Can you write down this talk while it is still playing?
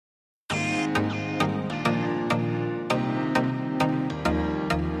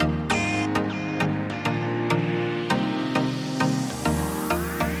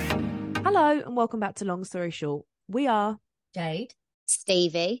and welcome back to Long Story Short. We are Jade,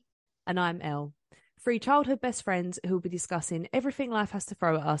 Stevie, and I'm Elle. Three childhood best friends who will be discussing everything life has to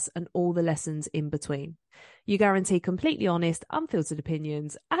throw at us and all the lessons in between. You guarantee completely honest, unfiltered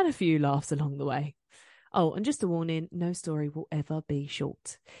opinions and a few laughs along the way. Oh, and just a warning, no story will ever be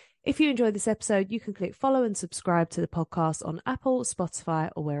short. If you enjoyed this episode, you can click follow and subscribe to the podcast on Apple, Spotify,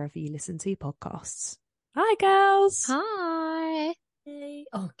 or wherever you listen to your podcasts. Hi, girls. hi. Hey.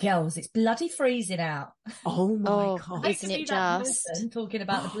 Oh, girls, it's bloody freezing out. Oh my God. I hate Isn't to be it that just? person talking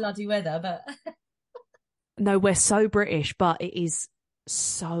about the bloody weather, but No, we're so British, but it is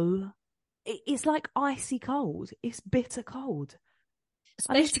it's like icy cold. It's bitter cold.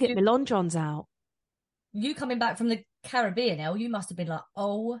 I need to get my long johns out. You coming back from the Caribbean, Elle, you must have been like,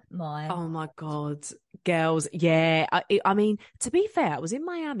 oh my God, girls. Yeah. I mean, to be fair, I was in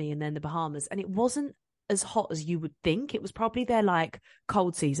Miami and then the Bahamas, and it wasn't as hot as you would think. It was probably their like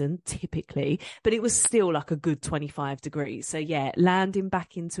cold season typically, but it was still like a good 25 degrees. So yeah, landing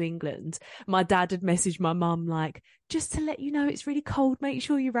back into England, my dad had messaged my mum like, just to let you know it's really cold, make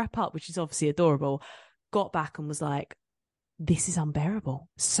sure you wrap up, which is obviously adorable. Got back and was like, this is unbearable,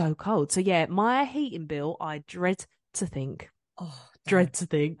 so cold. So yeah, my heating bill, I dread to think.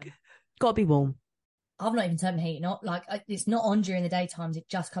 Gotta be warm. I've not even turned my heating on. Like, it's not on during the daytimes. It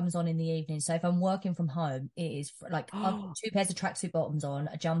just comes on in the evening. So if I'm working from home, it is like I've got 2 pairs of tracksuit bottoms on,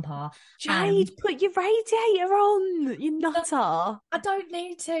 a jumper. Jade, put your radiator on, you nutter. I don't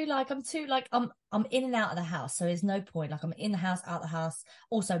need to. Like, I'm in and out of the house, so there's no point. Like, I'm in the house, out the house.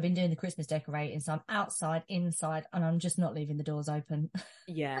 Also, I've been doing the Christmas decorating, so I'm outside, inside, and I'm just not leaving the doors open.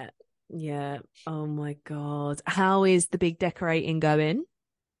 Yeah. Oh my God. How is the big decorating going?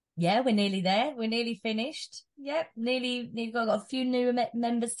 Yeah, we're nearly there. We're nearly finished. Yep, nearly got a few new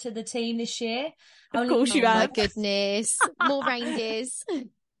members to the team this year. Of course you have. Oh my goodness. More reindeers.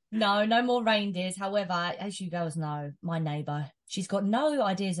 No more reindeers. However, as you girls know, my neighbour, she's got no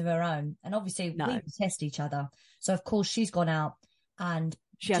ideas of her own. And obviously we test each other. So, of course, she's gone out and...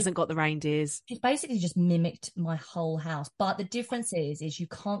 She hasn't got the reindeers. She's basically just mimicked my whole house. But the difference is you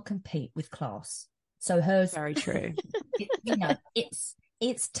can't compete with class. So hers... Very true.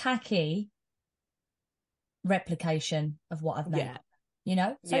 It's tacky replication of what I've made,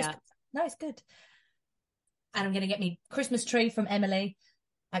 So it's good. And I'm going to get me Christmas tree from Emily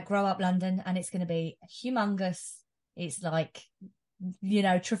at Grow Up London, and it's going to be humongous. It's like,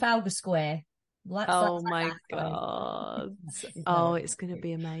 Trafalgar Square. Oh my God. It's going to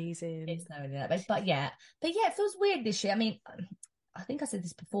be amazing. It's no idea that, but yeah, it feels weird this year. I mean, I think I said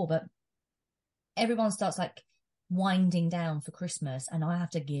this before, but everyone starts like winding down for Christmas, and I have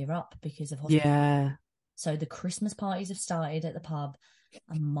to gear up because of hospital. Yeah. So the Christmas parties have started at the pub,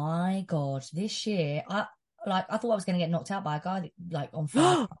 and my God, this year I thought I was going to get knocked out by a guy like on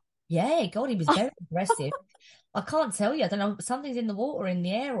Friday. Yeah, God, he was very aggressive. I can't tell you. I don't know. Something's in the water, in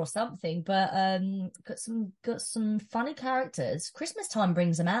the air, or something. But got some funny characters. Christmas time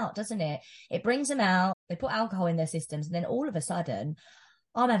brings them out, doesn't it? It brings them out. They put alcohol in their systems, and then all of a sudden,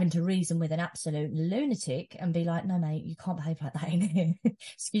 I'm having to reason with an absolute lunatic and be like, no, mate, you can't behave like that in here.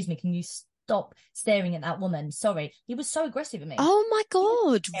 Excuse me, can you stop staring at that woman? Sorry. He was so aggressive at me. Oh, my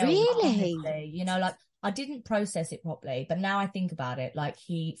God, really? Honestly, like, I didn't process it properly, but now I think about it, like,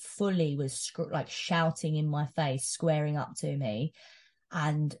 he fully was like shouting in my face, squaring up to me,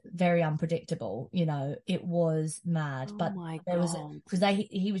 and very unpredictable. It was mad. Oh but my there was God. because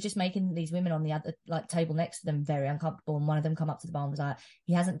he was just making these women on the other like table next to them very uncomfortable, and one of them come up to the bar and was like,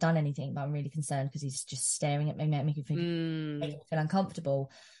 he hasn't done anything, but I'm really concerned because he's just staring at me, making me feel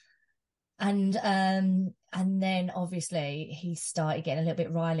uncomfortable. And then obviously he started getting a little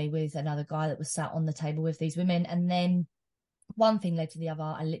bit riley with another guy that was sat on the table with these women, and then one thing led to the other.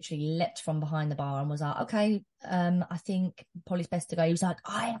 I literally leapt from behind the bar and was like, okay, I think Polly's best to go. He was like,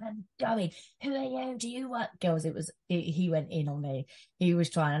 I am going. Who are you? Do you work? Girls, he went in on me. He was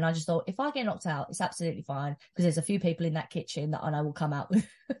trying. And I just thought, if I get knocked out, it's absolutely fine. Because there's a few people in that kitchen that I know will come out with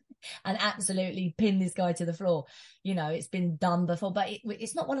and absolutely pin this guy to the floor. It's been done before, but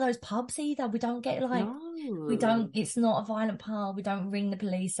it's not one of those pubs either. We don't get it's not a violent pub. We don't ring the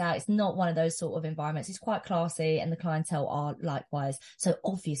police out. It's not one of those sort of environments. It's quite classy, and the clientele are likewise. So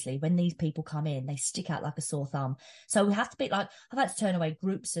obviously when these people come in, they stick out like a sore thumb. So we have to be like, I've had to turn away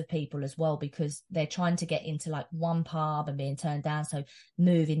groups of people as well because they're trying to get into like one pub and being turned down. So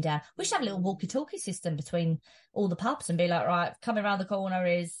moving down, we should have a little walkie-talkie system between all the pubs and be like, right, coming around the corner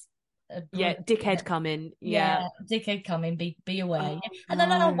is dickhead coming. Yeah, dickhead coming. Be aware. And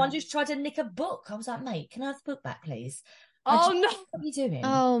then another one just tried to nick a book. I was like, mate, can I have the book back, please? No! What are you doing?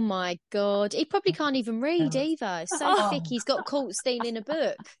 Oh my God, he probably can't even read either. It's so thick. He's got caught stealing a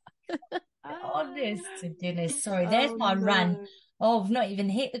book. Honest to goodness. Sorry, there's Oh, my rant. no. Oh, I've not even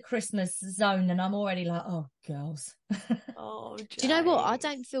hit the Christmas zone and I'm already like, oh, girls. Oh, Do you know what? I Jake.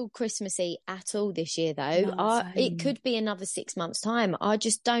 don't feel Christmassy at all this year, though. No, It same. could be another 6 months' time. I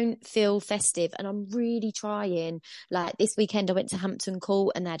just don't feel festive, and I'm really trying. Like this weekend, I went to Hampton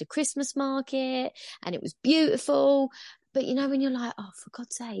Court and they had a Christmas market, and it was beautiful. But you know, when you're like, oh, for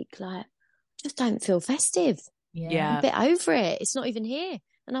God's sake, like, just don't feel festive. Yeah. I'm a Yeah. bit over it. It's not even here,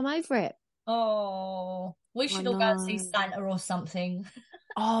 and I'm over it. Oh, we I should all go and see know. Santa or something.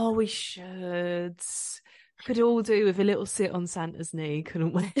 Oh, we should. Could all do with a little sit on Santa's knee,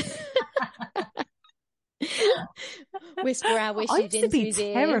 couldn't we? Whisper our I wishes used to into be his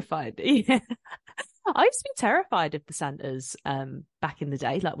ear. terrified. Yeah. I used to be terrified of the Santas back in the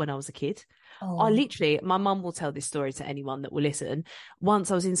day, like when I was a kid. Oh, My mum will tell this story to anyone that will listen. Once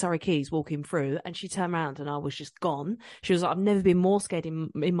I was in Surrey Quays walking through and she turned around and I was just gone. She was like, I've never been more scared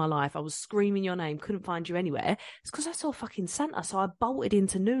in my life. I was screaming your name, couldn't find you anywhere. It's because I saw fucking Santa. So I bolted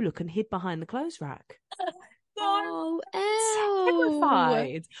into New Look and hid behind the clothes rack. Oh,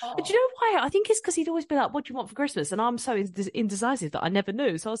 Terrified. oh. But do you know why? I think it's because he'd always be like, what do you want for Christmas? And I'm so indecisive that I never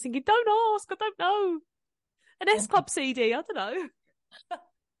knew. So I was thinking, don't ask. I don't know. An S Club CD. I don't know.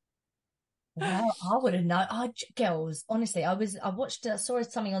 Well, I would have known. Girls, honestly, I saw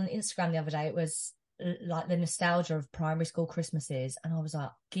something on Instagram the other day. It was like the nostalgia of primary school Christmases. And I was like,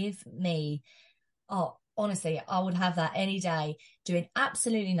 give me, oh, honestly, I would have that any day, doing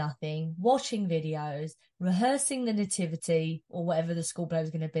absolutely nothing, watching videos, rehearsing the nativity or whatever the school play was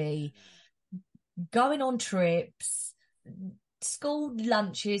going to be, going on trips, school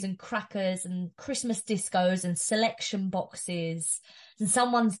lunches and crackers and Christmas discos and selection boxes and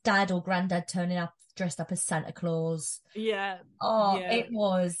someone's dad or granddad turning up dressed up as Santa Claus. Yeah. Oh, Yeah. it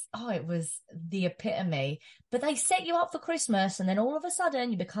was the epitome. But they set you up for Christmas and then all of a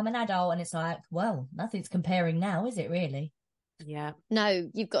sudden you become an adult and it's like, well, nothing's comparing now, is it really? Yeah. no,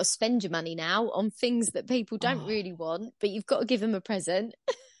 you've got to spend your money now on things that people don't Oh. really want, but you've got to give them a present.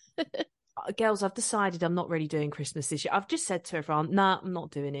 Girls, I've decided I'm not really doing Christmas this year. I've just said to everyone, nah, I'm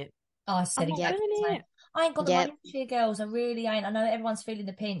not doing it. I said I'm not exactly the doing same. it. I ain't got the Yep. money this year, girls. I really ain't. I know everyone's feeling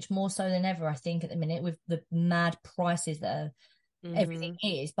the pinch more so than ever, I think, at the minute with the mad prices that everything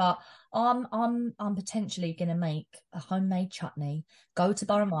is. But I'm potentially gonna make a homemade chutney, go to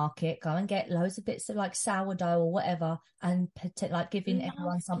Borough Market, go and get loads of bits of like sourdough or whatever, and like giving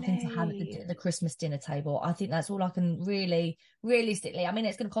everyone something to have at Lovely. the Christmas dinner table. I think that's all I can really, realistically. I mean,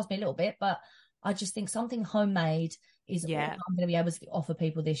 it's gonna cost me a little bit, but I just think something homemade is all Yeah. I'm going to be able to offer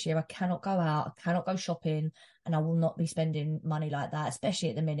people this year. I cannot go out, I cannot go shopping, and I will not be spending money like that, especially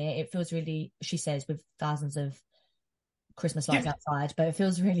at the minute. It feels really, she says, with thousands of Christmas lights outside, but it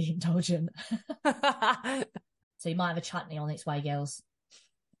feels really indulgent. So you might have a chutney on its way, girls.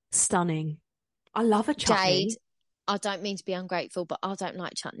 Stunning. I love a chutney. Jade, I don't mean to be ungrateful, but I don't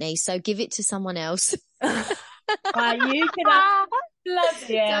like chutney, so give it to someone else. Right, you can have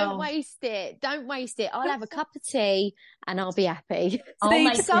bloody hell. Don't waste it. Don't waste it. I'll have a cup of tea and I'll be happy. I'll Steve,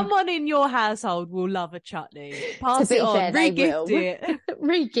 make someone in your household will love a chutney. Pass be it on. fair, they Re-gift will. it.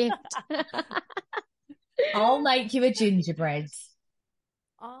 Re-gift. I'll make you a gingerbread.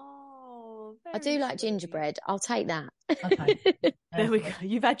 Oh, I do like gingerbread. I'll take that. Okay. There we go.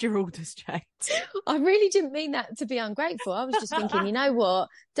 You've had your orders, Jade. I really didn't mean that to be ungrateful. I was just thinking, you know what?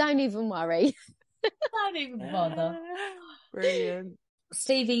 Don't even worry. Don't even bother. Brilliant.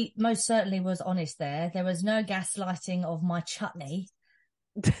 Stevie most certainly was honest there. There was no gaslighting of my chutney.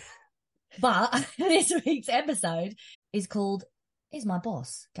 But this week's episode is called Is My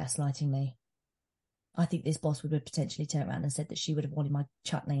Boss Gaslighting Me? I think this boss would have potentially turned around and said that she would have wanted my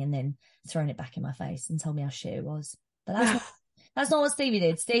chutney and then thrown it back in my face and told me how shit it was. But that's not what Stevie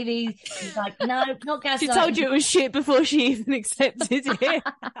did. Stevie was like, no, not gaslighting. She told you it was shit before she even accepted it.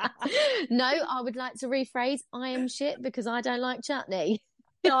 No, I would like to rephrase, I am shit because I don't like chutney.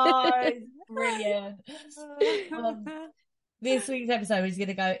 No, brilliant. This week's episode is going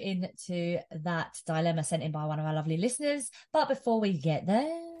to go into that dilemma sent in by one of our lovely listeners. But before we get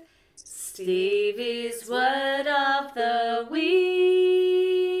there, Stevie's word of the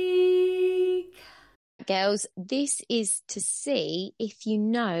week. Girls, this is to see if you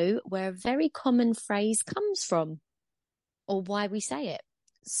know where a very common phrase comes from or why we say it.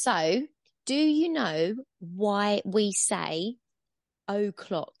 So, do you know why we say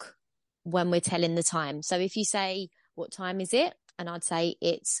o'clock when we're telling the time? So if you say, what time is it? And I'd say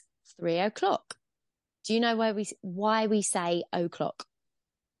it's 3 o'clock. Do you know why we say o'clock?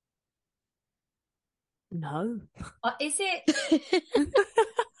 No. is it?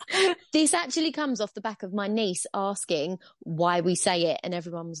 This actually comes off the back of my niece asking why we say it, and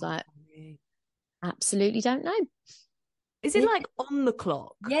everyone was like, Absolutely don't know. Is it like on the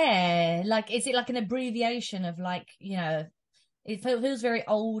clock? Yeah, like, is it like an abbreviation of like, you know, it feels very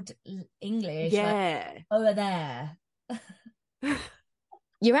old English. Yeah. Like, over there.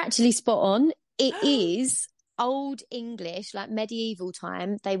 You're actually spot on. It is old English, like medieval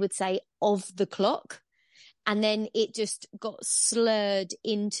time. They would say of the clock. And then it just got slurred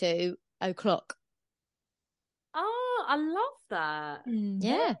into o'clock. Oh, I love that.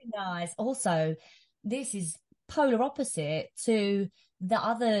 Yeah. Very nice. Also, this is polar opposite to the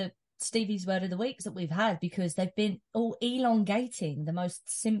other Stevie's Word of the Weeks that we've had, because they've been all elongating the most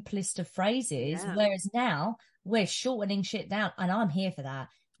simplest of phrases, whereas now we're shortening shit down, and I'm here for that.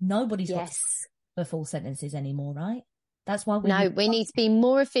 Nobody's got for full sentences anymore, right? That's why we need to be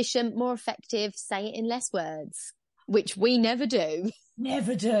more efficient, more effective, say it in less words, which we never do.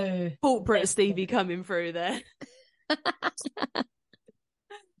 Never do. Corporate Stevie coming through there.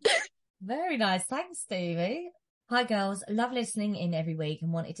 Very nice. Thanks, Stevie. Hi, girls. Love listening in every week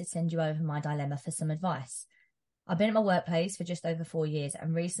and wanted to send you over my dilemma for some advice. I've been at my workplace for just over 4 years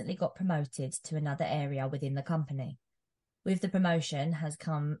and recently got promoted to another area within the company. With the promotion has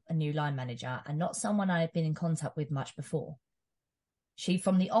come a new line manager and not someone I had been in contact with much before. She,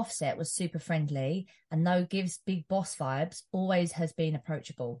 from the offset, was super friendly and, though gives big boss vibes, always has been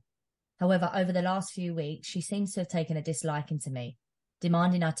approachable. However, over the last few weeks, she seems to have taken a disliking to me,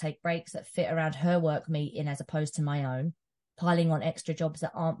 demanding I take breaks that fit around her work meeting as opposed to my own, piling on extra jobs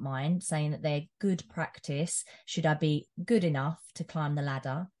that aren't mine, saying that they're good practice should I be good enough to climb the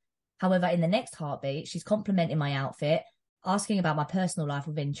ladder. However, in the next heartbeat, she's complimenting my outfit, asking about my personal life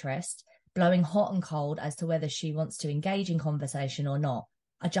with interest, blowing hot and cold as to whether she wants to engage in conversation or not.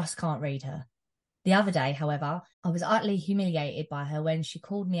 I just can't read her. The other day, however, I was utterly humiliated by her when she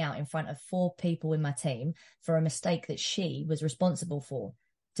called me out in front of 4 people in my team for a mistake that she was responsible for.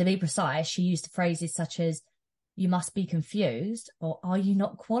 To be precise, she used phrases such as, "You must be confused," or "Are you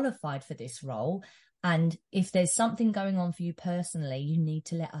not qualified for this role?" And "If there's something going on for you personally, you need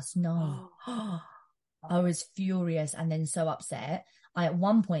to let us know." I was furious and then so upset. I at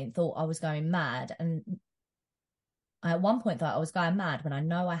one point thought I was going mad when I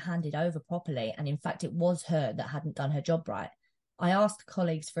know I handed over properly, and in fact it was her that hadn't done her job right. I asked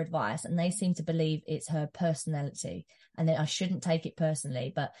colleagues for advice and they seem to believe it's her personality and that I shouldn't take it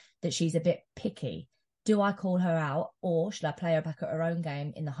personally, but that she's a bit picky. Do I call her out, or should I play her back at her own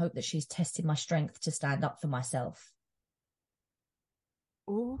game in the hope that she's tested my strength to stand up for myself?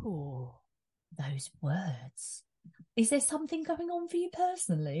 Oh, those words. Is there something going on for you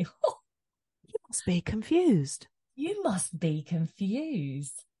personally? You must be confused. You must be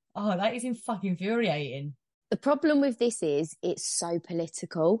confused. Oh, that is fucking infuriating. The problem with this is it's so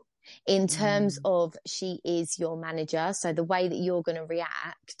political in terms of she is your manager. So the way that you're going to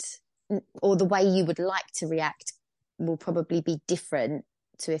react, or the way you would like to react, will probably be different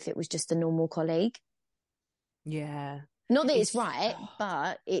to if it was just a normal colleague. Yeah. Not that it's right,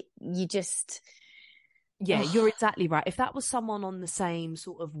 but you just... Yeah, you're exactly right. If that was someone on the same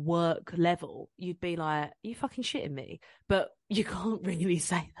sort of work level, you'd be like, "Are you fucking shitting me?" But you can't really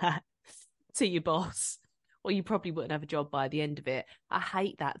say that to your boss, or you probably wouldn't have a job by the end of it. I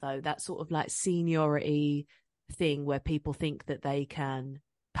hate that, though, that sort of like seniority thing where people think that they can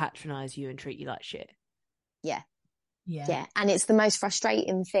patronize you and treat you like shit. Yeah. And it's the most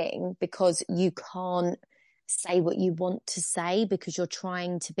frustrating thing because you can't say what you want to say because you're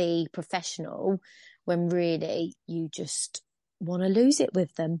trying to be professional when really you just want to lose it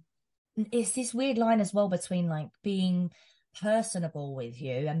with them. It's this weird line as well between like being personable with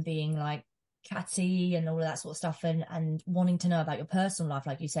you and being like catty and all of that sort of stuff, and wanting to know about your personal life,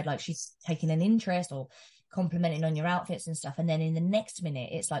 like you said, like she's taking an interest or complimenting on your outfits and stuff, and then in the next minute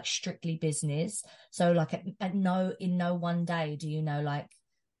it's like strictly business. So like in no one day do you know, like,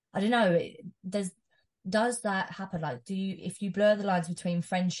 I don't know, does that happen? Like, if you blur the lines between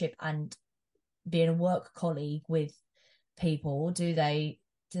friendship and being a work colleague with people, do they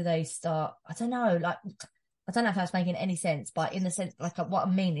start, I don't know, like, I don't know if that's making any sense, but in the sense, like, what I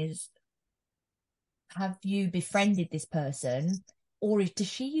mean is, have you befriended this person, or does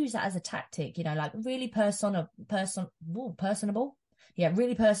she use that as a tactic, you know, like really personable,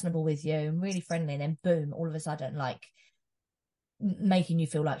 really personable with you and really friendly, and then boom, all of a sudden, like, making you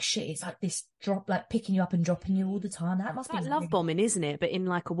feel like shit. It's like this drop, like picking you up and dropping you all the time. That must be love bombing, isn't it? But in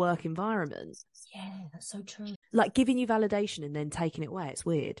like a work environment. Yeah, that's so true. Like giving you validation and then taking it away. It's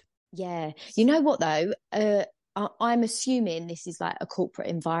weird. Yeah. You know what though? I'm assuming this is like a corporate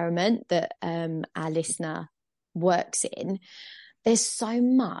environment that our listener works in. There's so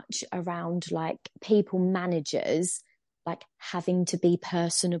much around like people managers like having to be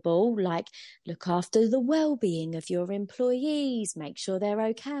personable, like look after the well-being of your employees, make sure they're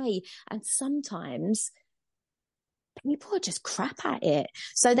okay. And sometimes people are just crap at it.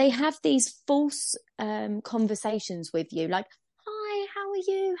 So they have these false conversations with you, like, hi, how are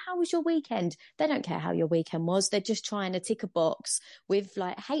you? How was your weekend? They don't care how your weekend was. They're just trying to tick a box with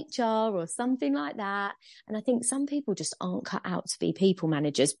like HR or something like that. And I think some people just aren't cut out to be people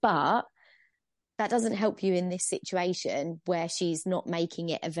managers, but that doesn't help you in this situation where she's not making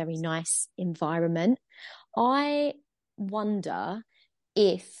it a very nice environment. I wonder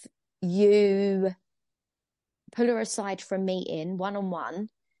if you pull her aside for a meeting one-on-one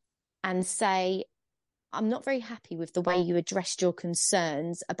and say, I'm not very happy with the way you addressed your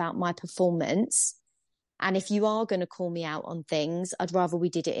concerns about my performance. And if you are going to call me out on things, I'd rather we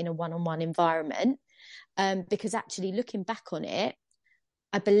did it in a one-on-one environment. Because actually looking back on it,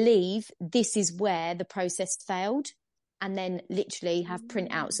 I believe this is where the process failed, and then literally have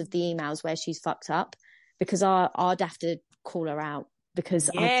printouts of the emails where she's fucked up, because I'd have to call her out because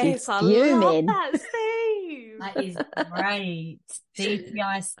I'd be fuming. I love that, Steve. That is great.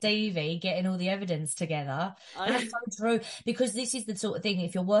 DPI Stevie getting all the evidence together. That's so true, because this is the sort of thing,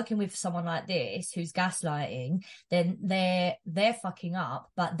 if you're working with someone like this who's gaslighting, then they're fucking up,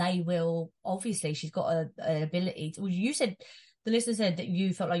 but they will, obviously she's got an ability to, well, you said, the listener said that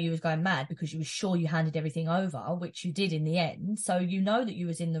you felt like you was going mad because you were sure you handed everything over, which you did in the end. So you know that you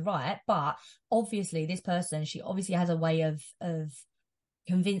was in the right, but obviously this person, she obviously has a way of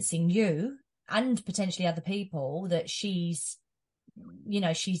convincing you and potentially other people that she's, you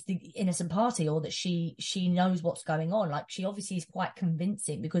know, she's the innocent party, or that she knows what's going on. Like, she obviously is quite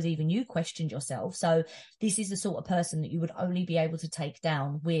convincing, because even you questioned yourself. So this is the sort of person that you would only be able to take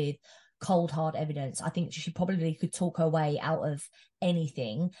down with cold hard evidence. I think she probably could talk her way out of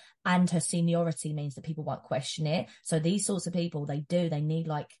anything, and her seniority means that people won't question it. So these sorts of people, they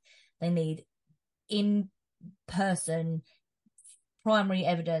need in person primary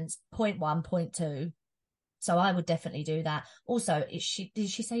evidence, point 1, point 2. So I would definitely do that. Also, did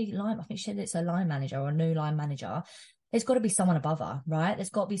she say line? I think she said it's a line manager or a new line manager. There's got to be someone above her, right? There's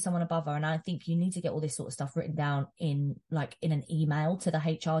got to be someone above her. And I think you need to get all this sort of stuff written down in an email to the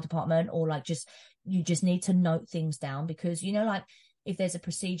HR department, or you just need to note things down, because, you know, like if there's a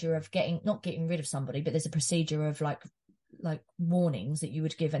procedure of not getting rid of somebody, but there's a procedure of like warnings that you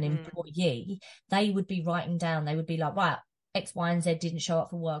would give an employee, they would be writing down, they would be like, right, X, Y, and Z didn't show up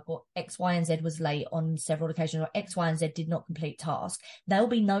for work, or X, Y, and Z was late on several occasions, or X, Y, and Z did not complete task. They'll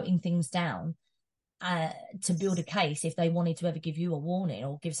be noting things down to build a case if they wanted to ever give you a warning,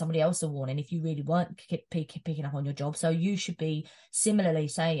 or give somebody else a warning if you really weren't picking up on your job. So you should be similarly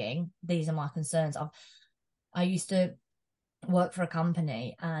saying, these are my concerns. I used to work for a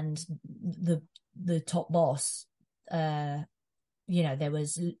company, and the top boss, you know, there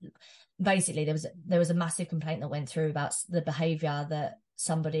was a massive complaint that went through about the behavior that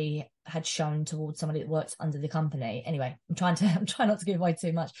somebody had shown towards somebody that works under the company. Anyway, I'm trying not to give away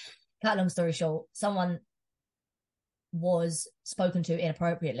too much. Cut long story short, someone was spoken to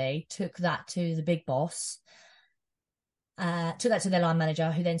inappropriately, took that to the big boss, took that to their line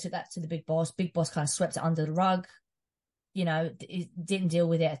manager, who then took that to the big boss. Big boss kind of swept it under the rug, you know, didn't deal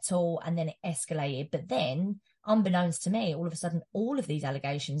with it at all, and then it escalated. But then, unbeknownst to me, all of a sudden, all of these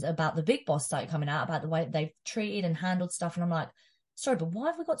allegations about the big boss started coming out, about the way they've treated and handled stuff. And I'm like, sorry, but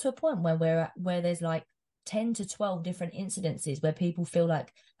why have we got to a point where there's like 10 to 12 different incidences where people feel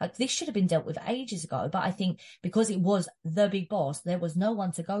like this should have been dealt with ages ago? But I think because it was the big boss, there was no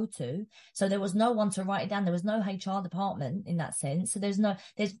one to go to. So there was no one to write it down. There was no HR department in that sense. So there's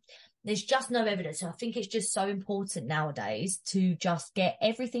just no evidence. And I think it's just so important nowadays to just get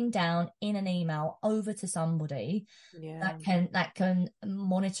everything down in an email over to somebody that can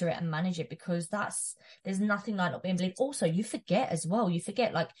monitor it and manage it, because there's nothing like not being believed. Also, you forget,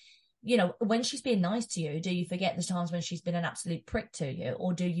 like, you know, when she's being nice to you, do you forget the times when she's been an absolute prick to you?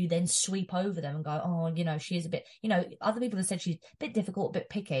 Or do you then sweep over them and go, oh, you know, she is a bit, you know, other people have said she's a bit difficult, a bit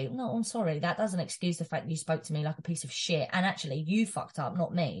picky. No, I'm sorry. That doesn't excuse the fact that you spoke to me like a piece of shit. And actually, you fucked up,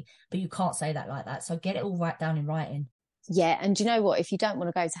 not me. But you can't say that like that. So get it all right down in writing. Yeah. And do you know what? If you don't want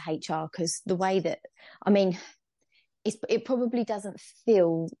to go to HR, because the way that, I mean, it probably doesn't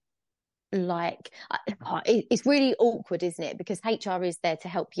feel like, it's really awkward, isn't it? Because HR is there to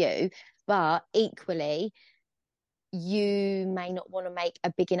help you, but equally you may not want to make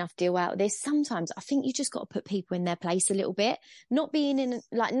a big enough deal out of this. Sometimes I think you just got to put people in their place a little bit, not being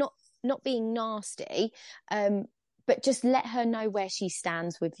not being nasty, but just let her know where she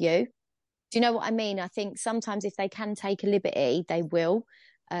stands with you. Do you know what I mean? I think sometimes if they can take a liberty, they will,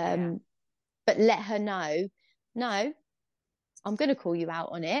 but let her know, no, I'm going to call you out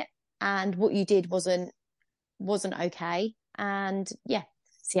on it. And what you did wasn't okay. And yeah,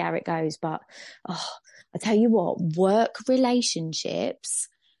 see how it goes. But I tell you what, work relationships,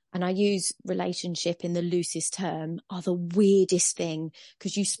 and I use relationship in the loosest term, are the weirdest thing,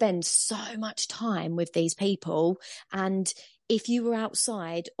 because you spend so much time with these people, and if you were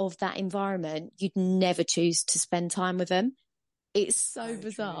outside of that environment, you'd never choose to spend time with them. It's so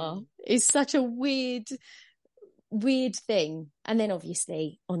bizarre. True. It's such a weird thing. And then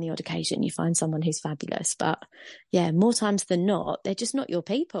obviously on the odd occasion you find someone who's fabulous, but yeah, more times than not, they're just not your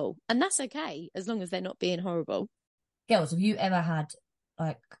people, and that's okay as long as they're not being horrible. Girls, have you ever had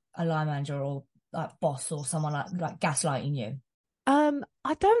like a line manager or like boss or someone like gaslighting you?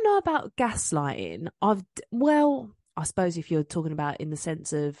 I don't know about gaslighting. I suppose if you're talking about in the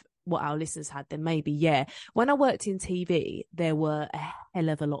sense of what our listeners had, then maybe, yeah. When I worked in TV, there were a hell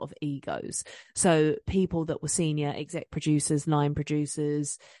of a lot of egos. So people that were senior exec producers, line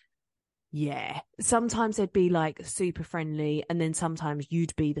producers, yeah. Sometimes they'd be like super friendly, and then sometimes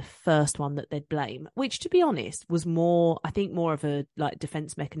you'd be the first one that they'd blame, which, to be honest, was more of a like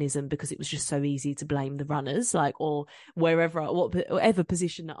defense mechanism, because it was just so easy to blame the runners, like, or whatever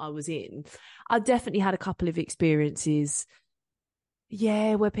position that I was in. I definitely had a couple of experiences,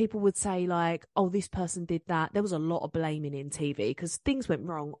 yeah, where people would say like, oh, this person did that. There was a lot of blaming in TV because things went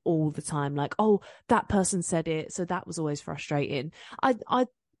wrong all the time. Like, oh, that person said it. So that was always frustrating.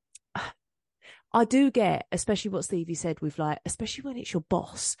 I do get, especially what Stevie said with like, especially when it's your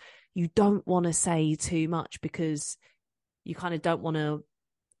boss, you don't want to say too much because you kind of don't want to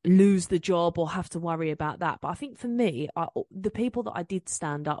lose the job or have to worry about that. But I think for me, the people that I did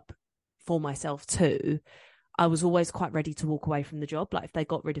stand up for myself to, I was always quite ready to walk away from the job. Like if they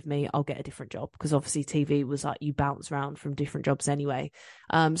got rid of me, I'll get a different job, because obviously TV was like you bounce around from different jobs anyway.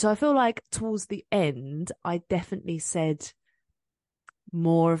 So I feel like towards the end, I definitely said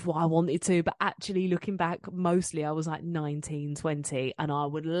more of what I wanted to, but actually looking back, mostly I was like 19, 20, and I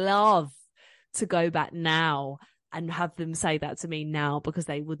would love to go back now and have them say that to me now, because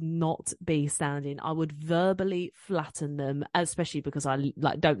they would not be standing. I would verbally flatten them, especially because I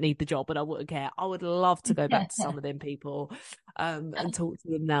like don't need the job, but I wouldn't care. I would love to go back to some of them people and talk to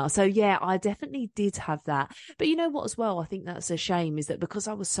them now. So yeah, I definitely did have that. But you know what as well, I think that's a shame, is that because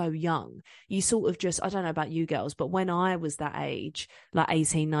I was so young, you sort of just, I don't know about you girls, but when I was that age, like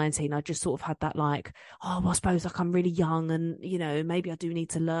 18, 19, I just sort of had that like, oh, well, I suppose like I'm really young and, you know, maybe I do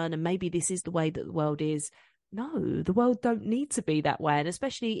need to learn, and maybe this is the way that the world is. No, the world don't need to be that way. And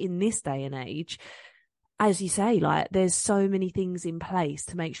especially in this day and age, as you say, like there's so many things in place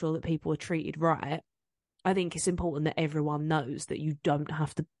to make sure that people are treated right. I think it's important that everyone knows that you don't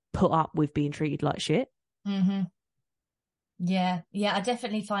have to put up with being treated like shit. Mm-hmm. Yeah. I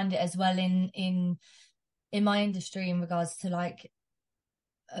definitely find it as well in my industry in regards to like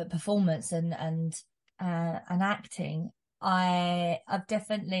performance and acting. I've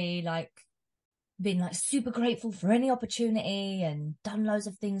definitely like been like super grateful for any opportunity and done loads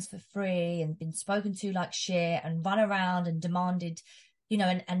of things for free and been spoken to like shit and run around and demanded, you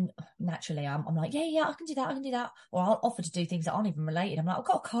know, and naturally I'm like, yeah, I can do that. Or I'll offer to do things that aren't even related. I'm like, I've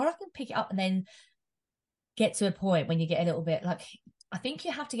got a car, I can pick it up. And then get to a point when you get a little bit like, I think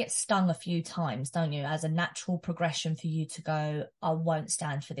you have to get stung a few times, don't you, as a natural progression for you to go, I won't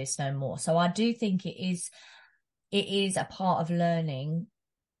stand for this no more. So I do think it is a part of learning,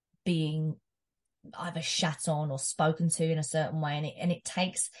 being either shat on or spoken to in a certain way, and it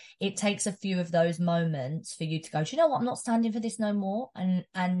takes a few of those moments for you to go, do you know what, I'm not standing for this no more. And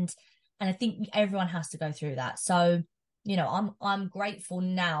I think everyone has to go through that. So, you know, I'm grateful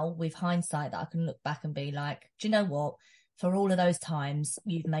now with hindsight that I can look back and be like, do you know what, for all of those times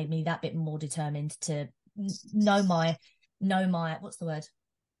you've made me that bit more determined to know my what's the word,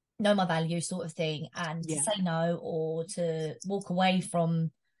 know my value, sort of thing, and to say no or to walk away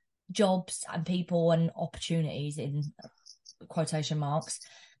from jobs and people and opportunities in quotation marks,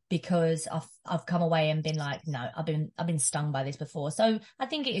 because I've come away and been like, no, I've been stung by this before. So I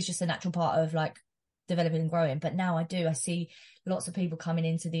think it is just a natural part of like developing and growing. But now I see lots of people coming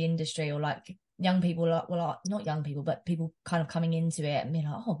into the industry, or like young people, like, well, not young people, but people kind of coming into it and being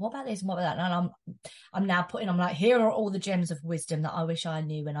like, oh, what about this and what about that? And I'm now I'm like, here are all the gems of wisdom that I wish I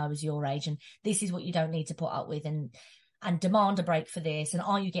knew when I was your age, and this is what you don't need to put up with, and demand a break for this, and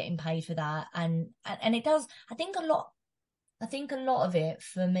are you getting paid for that? And it does. I think a lot of it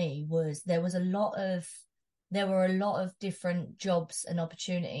for me was there were a lot of different jobs and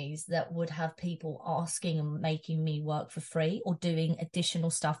opportunities that would have people asking and making me work for free, or doing additional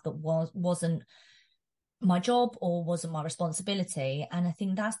stuff that wasn't my job or wasn't my responsibility. And I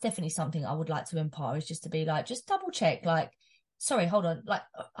think that's definitely something I would like to impart, is just to be like, just double check, like, sorry, hold on. Like,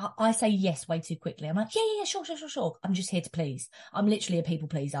 I say yes way too quickly. I'm like, yeah, sure. I'm just here to please. I'm literally a people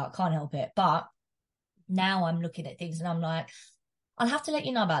pleaser. I can't help it. But now I'm looking at things and I'm like, I'll have to let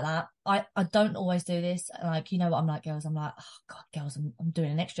you know about that. I don't always do this. Like, you know what I'm like, girls? I'm like, oh God, girls, I'm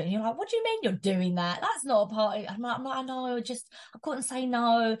doing an extra. And you're like, what do you mean you're doing that? That's not a party. I'm like, I know, I couldn't say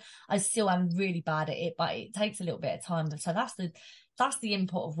no. I still am really bad at it, but it takes a little bit of time. So that's the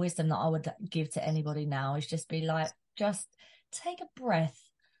input of wisdom that I would give to anybody now, is just be like, just take a breath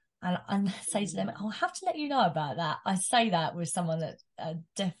and say to them, I'll have to let you know about that. I say that with someone that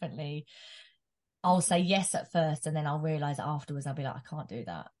definitely, I'll say yes at first and then I'll realise afterwards, I'll be like, I can't do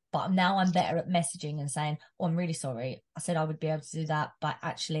that. But now I'm better at messaging and saying, oh, I'm really sorry. I said I would be able to do that, but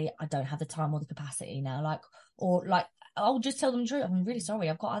actually I don't have the time or the capacity now. Like, I'll just tell them the truth. I'm really sorry.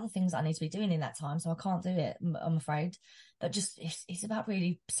 I've got other things I need to be doing in that time, so I can't do it, I'm afraid. But just, it's about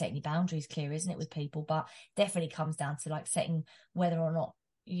really setting your boundaries clear, isn't it, with people? But definitely comes down to like setting whether or not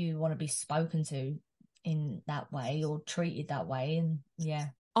you want to be spoken to in that way or treated that way. And yeah.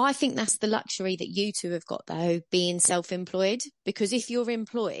 I think that's the luxury that you two have got, though, being self-employed, because if you're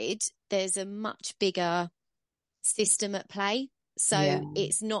employed, there's a much bigger system at play. So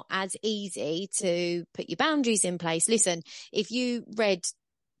it's not as easy to put your boundaries in place. Listen, if you read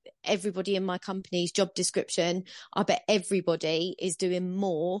everybody in my company's job description, I bet everybody is doing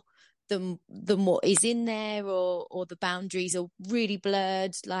more than what is in there, or the boundaries are really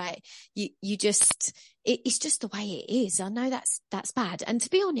blurred. Like you just, it's just the way it is. I know that's bad. And to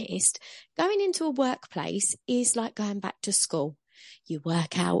be honest, going into a workplace is like going back to school. You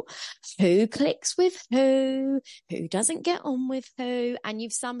work out who clicks with who doesn't get on with who, and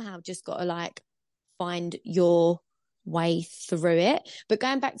you've somehow just got to like find your way through it. But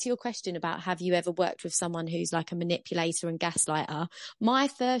going back to your question about have you ever worked with someone who's like a manipulator and gaslighter, my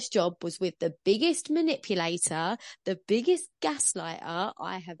first job was with the biggest manipulator, the biggest gaslighter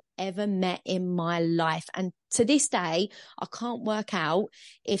I have ever met in my life. And to this day, I can't work out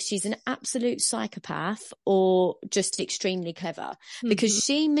if she's an absolute psychopath or just extremely clever, because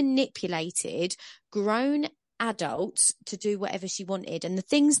she manipulated grown adults to do whatever she wanted, and the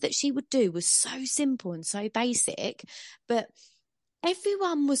things that she would do was so simple and so basic, but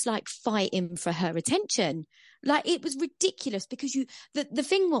everyone was like fighting for her attention. Like, it was ridiculous, because the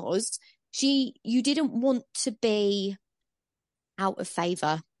thing was, you didn't want to be out of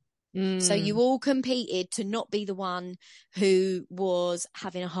favor. So you all competed to not be the one who was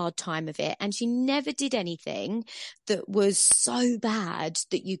having a hard time of it. And she never did anything that was so bad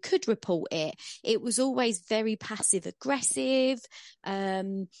that you could report it. It was always very passive aggressive.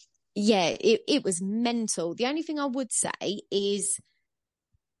 It was mental. The only thing I would say is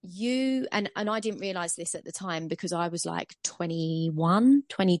and I didn't realize this at the time, because I was like 21,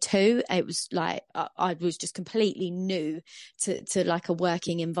 22. It was like I was just completely new to like a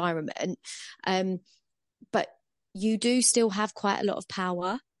working environment. But you do still have quite a lot of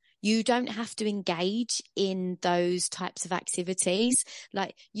power. You don't have to engage in those types of activities.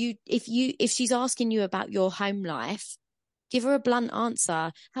 Like, if she's asking you about your home life, give her a blunt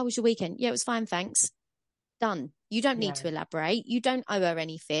answer. How was your weekend? Yeah, it was fine, thanks. Done. You don't need to elaborate. You don't owe her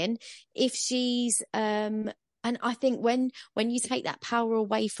anything. If she's and I think when you take that power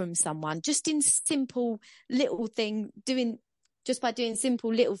away from someone, just in simple little thing, just by doing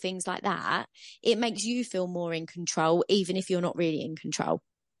simple little things like that, it makes you feel more in control, even if you're not really in control.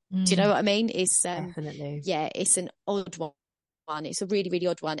 Do you know what I mean? It's definitely, it's an odd one. It's a really, really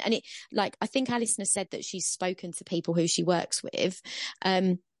odd one. And it, like, I think Alison has said that she's spoken to people who she works with,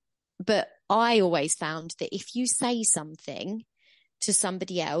 but I always found that if you say something to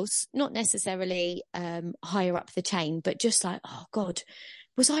somebody else, not necessarily higher up the chain, but just like, oh God,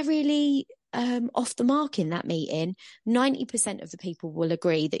 was I really off the mark in that meeting? 90% of the people will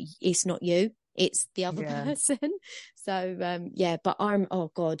agree that it's not you, it's the other person. So, but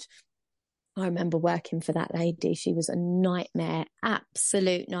oh God, I remember working for that lady. She was a nightmare,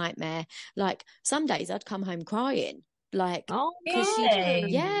 absolute nightmare. Like, some days I'd come home crying. Like, because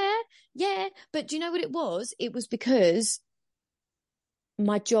but do you know what it was? It was because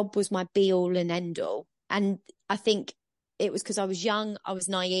my job was my be all and end all. And I think it was because I was young, I was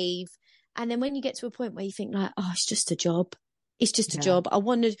naive. And then when you get to a point where you think like, oh, it's just a job. It's just a job.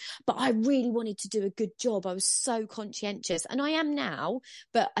 But I really wanted to do a good job. I was so conscientious, and I am now,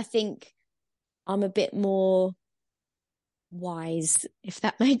 but I think I'm a bit more wise, if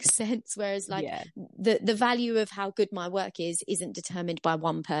that makes sense. Whereas like the value of how good my work isn't determined by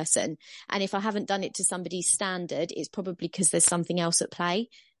one person. And if I haven't done it to somebody's standard, it's probably because there's something else at play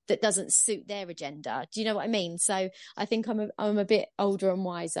that doesn't suit their agenda. Do you know what I mean? So I think I'm a bit older and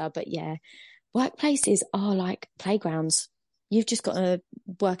wiser, but yeah, workplaces are like playgrounds. You've just got to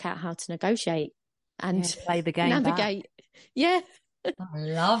work out how to negotiate and play the game, navigate. Yeah. I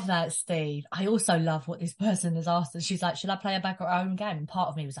love that, Steve. I also love what this person has asked us. She's like, should I play her back her own game? And part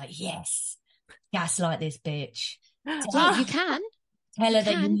of me was like, yes, gaslight this bitch. Well, you can. Tell her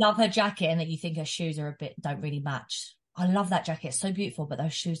that you love her jacket and that you think her shoes don't really match. I love that jacket. It's so beautiful, but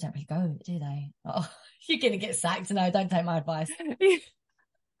those shoes don't really go, do they? Oh, you're going to get sacked. No, don't take my advice.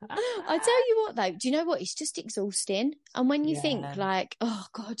 I tell you what, though, do you know what? It's just exhausting. And when you think like, oh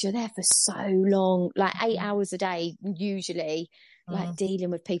God, you're there for so long, like 8 hours a day, usually, like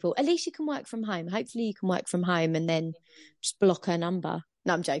dealing with people, at least you can work from home. Hopefully you can work from home and then just block her number.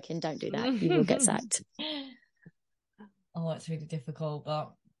 No, I'm joking. Don't do that. You will get sacked. Oh, it's really difficult.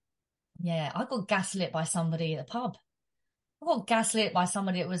 But yeah, I got gaslit by somebody at the pub. I got gaslit by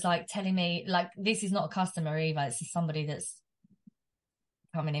somebody that was like telling me, like, this is not a customer either. It's just somebody that's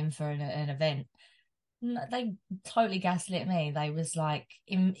coming in for an event. They totally gaslit me. They was like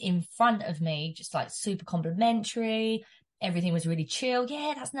in front of me, just like super complimentary. Everything was really chill.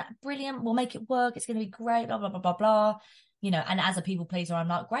 Yeah, that's not brilliant. We'll make it work. It's going to be great. Blah, blah, blah, blah, blah. You know, and as a people pleaser, I'm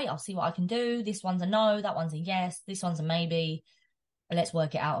like, great, I'll see what I can do. This one's a no. That one's a yes. This one's a maybe. Let's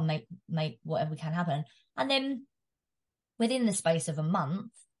work it out and make whatever we can happen. And then within the space of a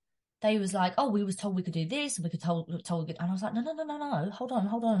month, they was like, oh, we was told we could do this. And we could told we could. And I was like, no. Hold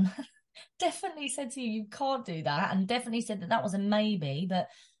on. Definitely said to you can't do that. And definitely said that was a maybe. But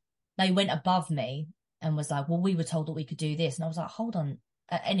they went above me and was like, well, we were told that we could do this. And I was like, hold on.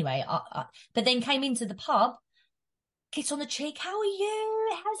 Anyway, but then came into the pub, kiss on the cheek. How are you?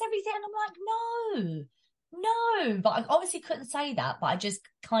 How's everything? And I'm like, no. But I obviously couldn't say that. But I just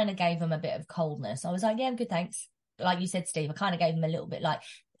kind of gave them a bit of coldness. I was like, yeah, I'm good, thanks. Like you said, Steve, I kind of gave them a little bit like,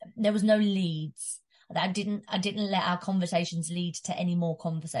 there was no leads. I didn't let our conversations lead to any more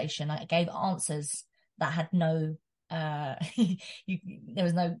conversation. I gave answers that had no, there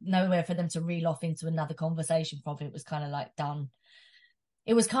was nowhere for them to reel off into another conversation from. It was kind of like done.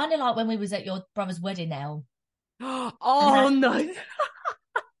 It was kind of like when we was at your brother's wedding now. Oh no.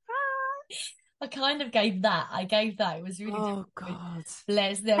 I kind of gave that. It was really difficult. God.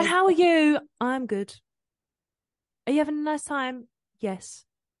 Bless them. And how are you? I'm good. Are you having a nice time? Yes.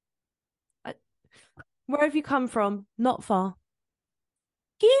 Where have you come from? Not far.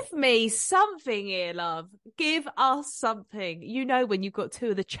 Give me something here, love. Give us something. You know when you've got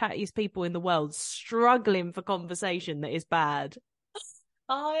two of the chattiest people in the world struggling for conversation that is bad.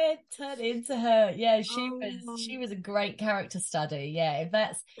 I turned into her. Yeah, she was a great character study. Yeah, if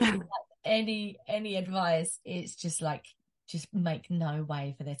that's any advice, it's just like, just make no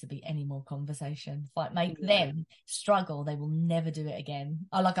way for there to be any more conversation. Make them struggle. They will never do it again.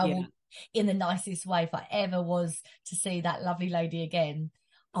 I will, in the nicest way, if I ever was to see that lovely lady again,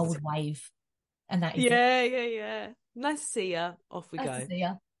 I would wave. And that is yeah. Nice to see you. Off we go. To see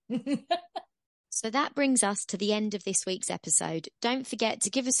ya. So that brings us to the end of this week's episode. Don't forget to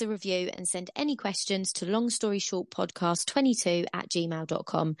give us a review and send any questions to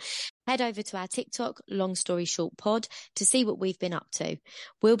longstoryshortpodcast22@gmail.com. Head over to our TikTok, Long Story Short Pod, to see what we've been up to.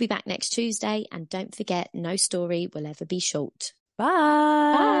 We'll be back next Tuesday, and don't forget, no story will ever be short. Bye.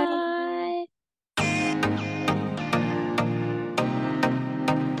 Bye.